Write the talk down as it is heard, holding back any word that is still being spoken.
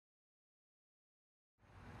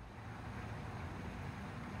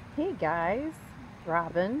Hey guys,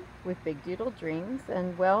 Robin with Big Doodle Dreams,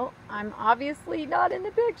 and well, I'm obviously not in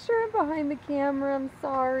the picture. I'm behind the camera, I'm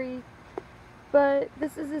sorry. But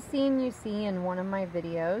this is a scene you see in one of my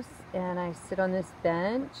videos, and I sit on this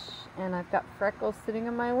bench, and I've got Freckles sitting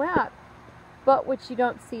on my lap. But what you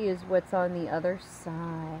don't see is what's on the other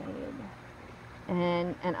side.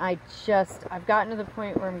 And I've gotten to the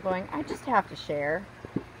point where I'm going, I just have to share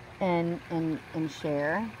and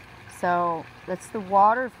share. So that's the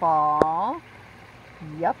waterfall.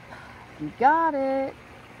 Yep, you got it.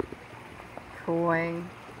 Koi.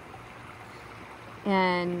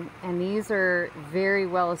 And these are very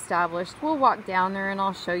well established. We'll walk down there and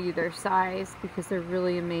I'll show you their size because they're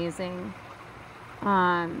really amazing.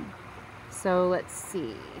 So let's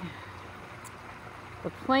see. The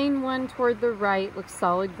plain one toward the right looks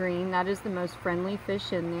solid green. That is the most friendly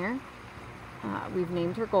fish in there. We've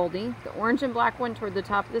named her Goldie. The orange and black one toward the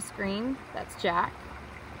top of the screen, that's Jack.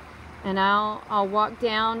 And I'll walk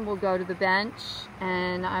down, we'll go to the bench,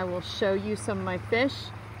 and I will show you some of my fish.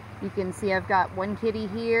 You can see I've got one kitty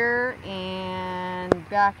here, and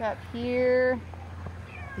back up here,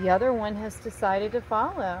 the other one has decided to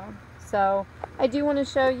follow. So I do want to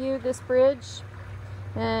show you this bridge,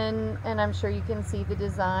 and I'm sure you can see the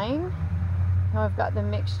design. Now I've got the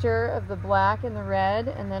mixture of the black and the red,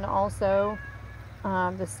 and then also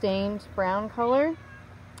the stained brown color.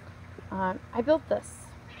 I built this.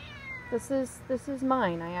 This is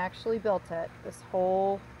mine. I actually built it. This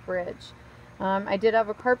whole bridge. I did have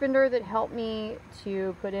a carpenter that helped me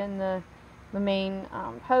to put in the main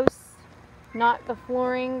posts, not the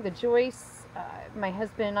flooring, the joists. My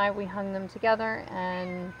husband and I, we hung them together,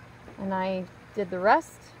 and I did the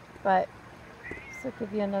rest. But this will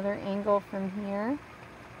give you another angle from here,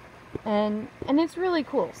 and it's really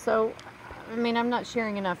cool. So I mean, I'm not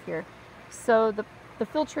sharing enough here. So the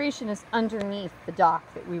filtration is underneath the dock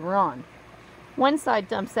that we were on. One side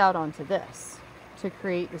dumps out onto this to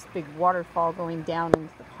create this big waterfall going down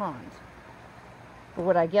into the pond. But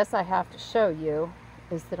what I guess I have to show you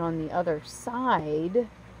is that on the other side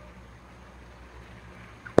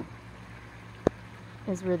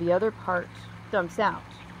is where the other part dumps out.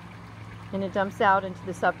 And it dumps out into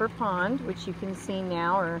this upper pond, which you can see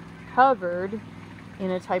now are covered in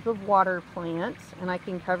a type of water plant, and I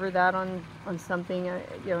can cover that on something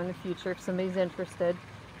in the future if somebody's interested.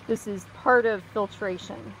 This is part of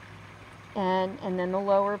filtration, and then the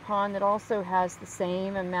lower pond that also has the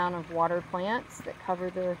same amount of water plants that cover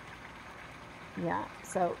the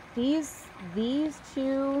So these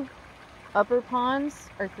two upper ponds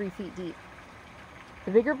are 3 feet deep.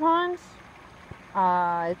 The bigger pond,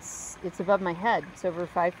 it's above my head. It's over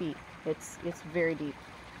 5 feet. It's very deep.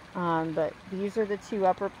 But these are the two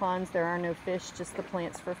upper ponds. There are no fish, just the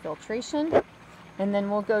plants for filtration. And then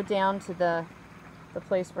we'll go down to the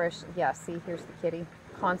place where see, here's the kitty.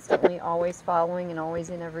 Constantly, always following and always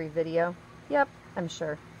in every video. Yep, I'm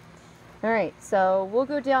sure. Alright, so we'll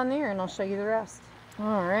go down there and I'll show you the rest.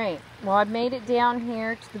 Alright, well, I've made it down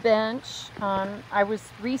here to the bench. I was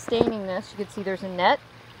restaining this. You can see there's a net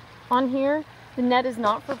on here. The net is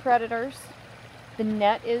not for predators. The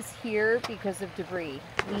net is here because of debris,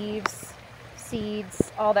 leaves,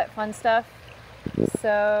 seeds, all that fun stuff.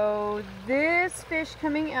 So this fish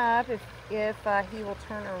coming up, if he will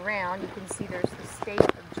turn around, you can see there's the state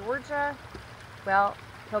of Georgia. Well,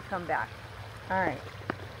 he'll come back. All right.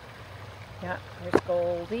 Yeah, there's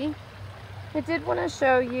Goldie. I did want to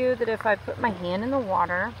show you that if I put my hand in the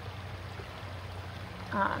water,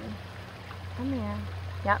 come here.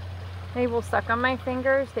 Yep. They will suck on my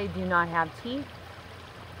fingers. They do not have teeth.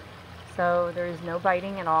 So there is no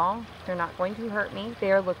biting at all. They're not going to hurt me.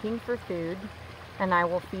 They are looking for food, and I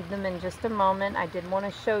will feed them in just a moment. I did want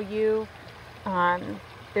to show you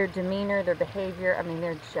their demeanor, their behavior. I mean,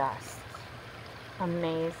 they're just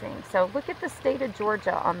amazing. So look at the state of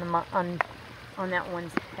Georgia on that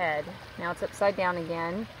one's head. Now it's upside down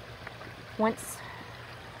again. Once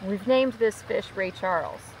we've named this fish Ray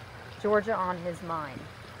Charles, Georgia on his mind.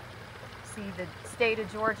 See the state of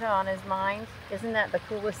Georgia on his mind. Isn't that the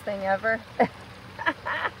coolest thing ever?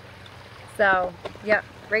 So, yep,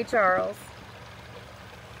 Ray Charles.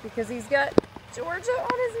 Because he's got Georgia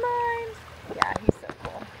on his mind. Yeah, he's so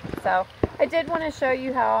cool. So, I did want to show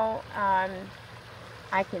you how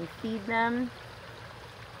I can feed them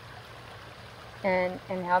and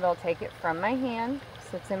how they'll take it from my hand.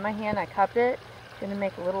 So it's in my hand, I cup it. I'm going to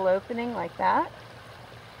make a little opening like that.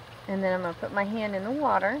 And then I'm going to put my hand in the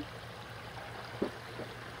water.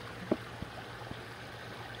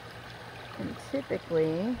 And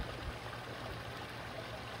typically,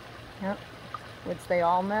 which they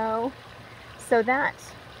all know. So that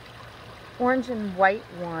orange and white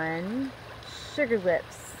one, Sugar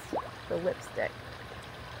Lips, the lipstick.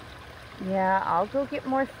 Yeah, I'll go get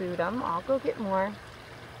more food. I'll go get more.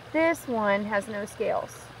 This one has no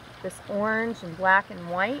scales. This orange and black and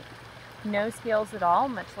white, no scales at all,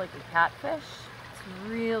 much like a catfish. It's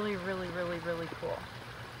really, really, really, really cool.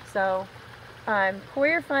 So, koi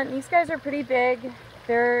are fun. These guys are pretty big.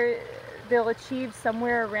 They'll achieve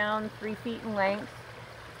somewhere around 3 feet in length.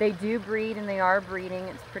 They do breed, and they are breeding.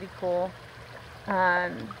 It's pretty cool.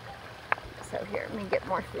 So here, let me get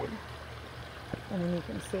more food, and then you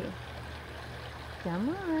can see.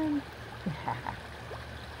 Come on.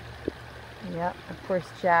 Yep, of course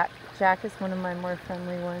Jack. Jack is one of my more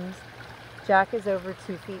friendly ones. Jack is over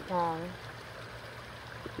 2 feet long.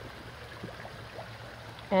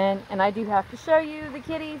 And I do have to show you, the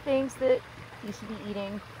kitty thinks that she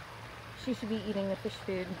should be eating the fish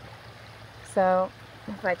food. So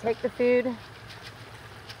if I take the food,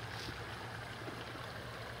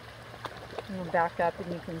 we'll back up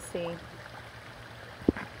and you can see.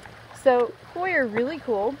 So koi are really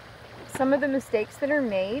cool. Some of the mistakes that are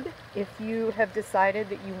made if you have decided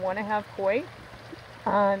that you want to have koi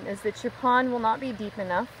is that your pond will not be deep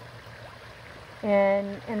enough,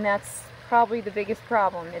 and that's probably the biggest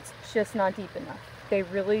problem. It's just not deep enough. They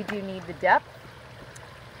really do need the depth.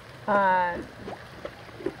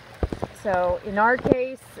 So in our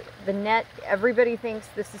case, the net, everybody thinks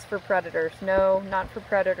this is for predators. No, not for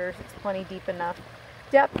predators. It's plenty deep enough.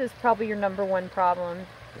 Depth is probably your #1 problem.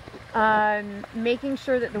 Making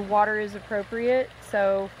sure that the water is appropriate.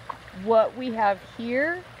 So what we have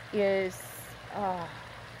here is,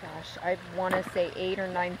 gosh, I want to say 8,000 or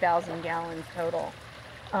 9,000 gallons total.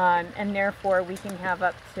 And therefore we can have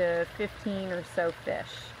up to 15 or so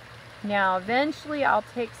fish. Now eventually I'll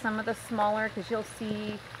take some of the smaller, because you'll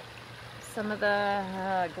see some of the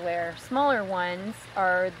smaller ones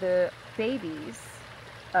are the babies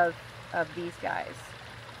of these guys.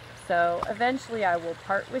 So eventually I will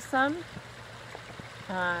part with some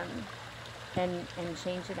and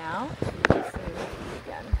change it out. Let's see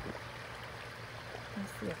again.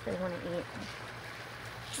 Let's see if they want to eat.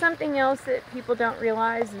 Something else that people don't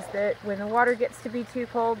realize is that when the water gets to be too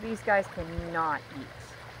cold, these guys cannot eat.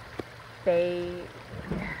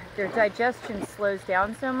 Their digestion slows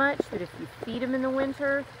down so much that if you feed them in the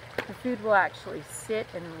winter, the food will actually sit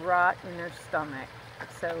and rot in their stomach.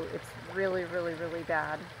 So it's really, really, really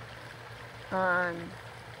bad.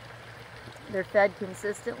 They're fed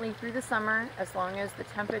consistently through the summer as long as the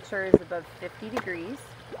temperature is above 50 degrees,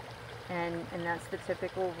 and that's the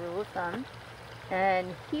typical rule of thumb.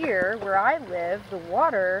 And here, where I live, the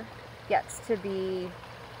water gets to be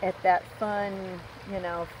at that fun,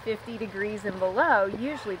 50 degrees and below,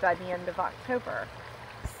 usually by the end of October.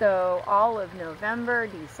 So all of November,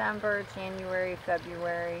 December, January,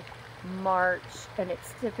 February, March, and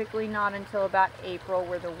it's typically not until about April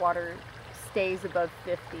where the water stays above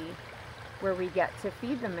 50 where we get to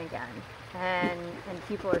feed them again. And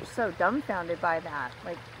people are so dumbfounded by that.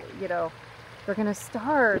 Like, they're going to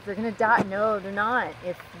starve, they're going to die. No, they're not.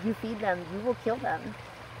 If you feed them, you will kill them.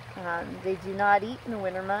 They do not eat in the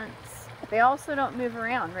winter months. They also don't move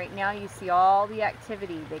around. Right now you see all the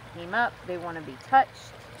activity. They came up, they want to be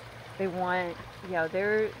touched. They want,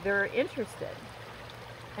 they're interested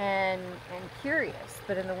and curious.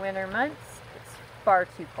 But in the winter months, it's far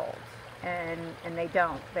too cold. And they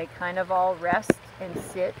don't. They kind of all rest and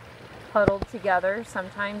sit huddled together,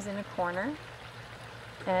 sometimes in a corner.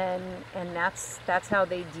 And that's how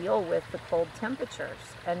they deal with the cold temperatures,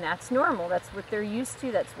 and that's normal. That's what they're used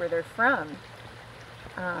to. That's where they're from.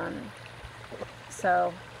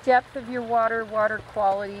 So depth of your water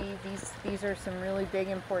quality, these are some really big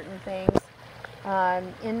important things.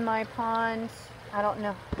 In my pond, I don't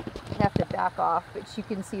know, I have to back off, but you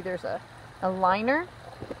can see there's a liner.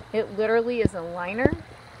 It literally is a liner,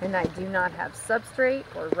 and I do not have substrate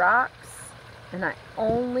or rocks, and I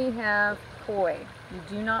only have koi. You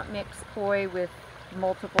do not mix koi with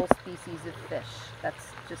multiple species of fish. That's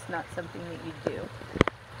just not something that you do.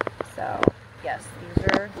 So, yes, these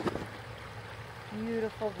are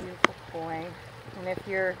beautiful, beautiful koi. And if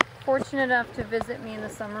you're fortunate enough to visit me in the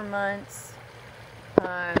summer months,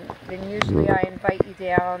 then usually I invite you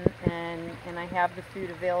down, and I have the food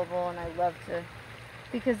available, and I love to,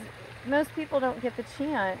 because most people don't get the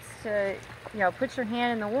chance to, put your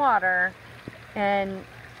hand in the water and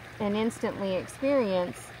instantly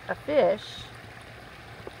experience a fish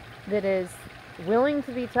that is willing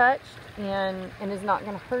to be touched and is not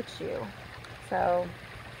going to hurt you. So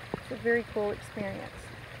it's a very cool experience.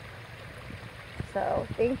 So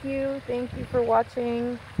thank you for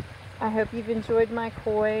watching. I hope you've enjoyed my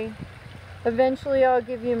koi. Eventually I'll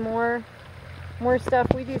give you more more stuff.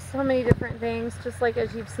 We do so many different things, just like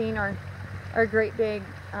as you've seen our great big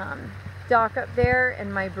dock up there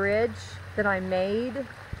and my bridge that I made.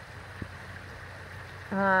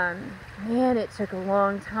 Man, it took a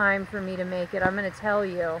long time for me to make it, I'm going to tell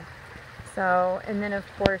you. So, and then of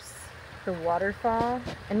course the waterfall,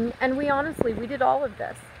 and we honestly, we did all of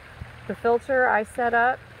this. The filter I set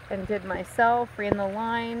up and did myself, ran the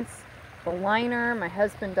lines, the liner, my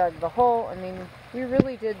husband dug the hole. I mean, we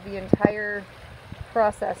really did the entire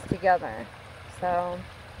process together. So,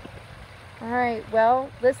 alright, well,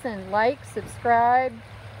 listen, like, subscribe,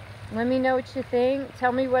 let me know what you think.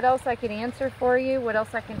 Tell me what else I can answer for you, what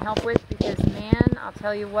else I can help with, because man, I'll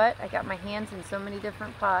tell you what, I got my hands in so many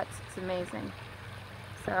different pots. It's amazing.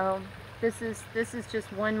 So this is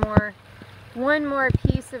just one more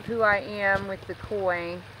piece of who I am with the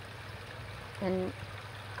koi. And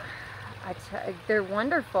they're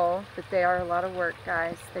wonderful, but they are a lot of work,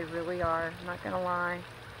 guys. They really are. I'm not gonna lie.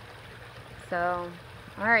 So,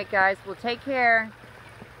 all right, guys. Well, take care.